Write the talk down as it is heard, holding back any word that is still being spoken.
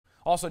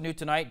Also new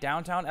tonight,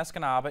 downtown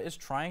Escanaba is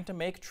trying to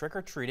make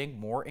trick-or-treating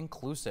more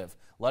inclusive.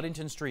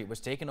 Ludington Street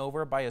was taken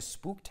over by a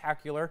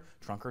Spooktacular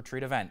Trunk or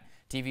Treat event.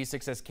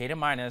 TV6's Kate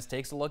Minus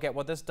takes a look at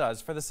what this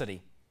does for the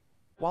city.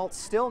 While it's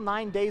still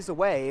 9 days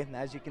away,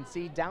 as you can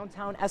see,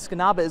 downtown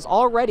Escanaba is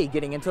already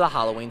getting into the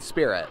Halloween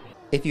spirit.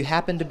 If you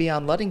happen to be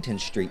on Ludington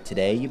Street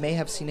today, you may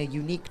have seen a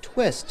unique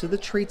twist to the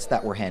treats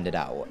that were handed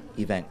out.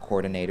 Event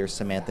coordinator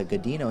Samantha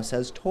Godino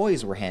says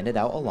toys were handed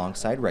out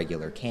alongside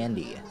regular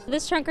candy.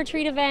 This trunk or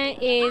treat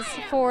event is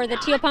for the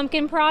Teal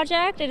Pumpkin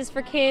Project. It is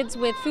for kids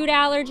with food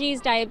allergies,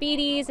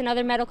 diabetes, and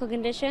other medical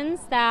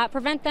conditions that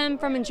prevent them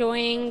from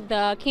enjoying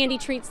the candy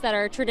treats that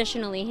are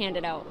traditionally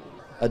handed out.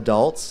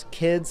 Adults,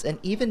 kids, and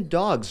even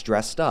dogs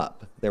dressed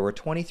up. There were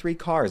 23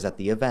 cars at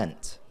the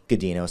event.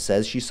 Godino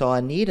says she saw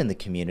a need in the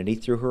community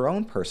through her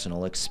own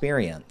personal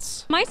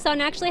experience. My son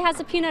actually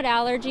has a peanut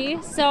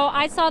allergy, so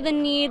I saw the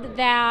need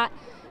that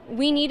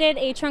we needed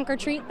a trunk or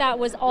treat that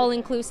was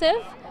all-inclusive.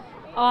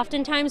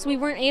 Oftentimes we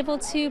weren't able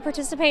to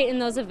participate in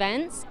those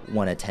events.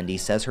 One attendee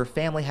says her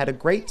family had a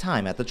great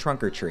time at the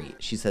trunk or treat.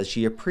 She says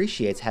she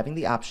appreciates having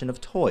the option of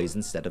toys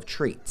instead of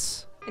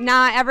treats.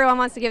 Not everyone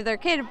wants to give their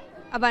kid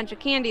a bunch of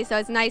candy, so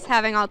it's nice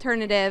having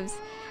alternatives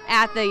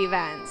at the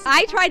events.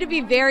 I try to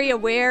be very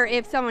aware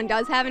if someone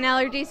does have an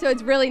allergy, so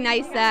it's really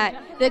nice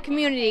that the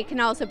community can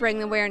also bring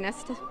the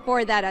awareness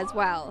for that as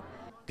well.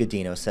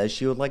 Godino says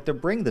she would like to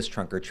bring this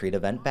trunk or treat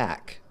event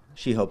back.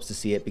 She hopes to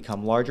see it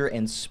become larger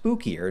and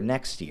spookier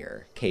next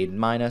year. Caden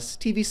Minus,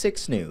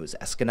 TV6 News,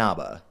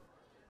 Escanaba.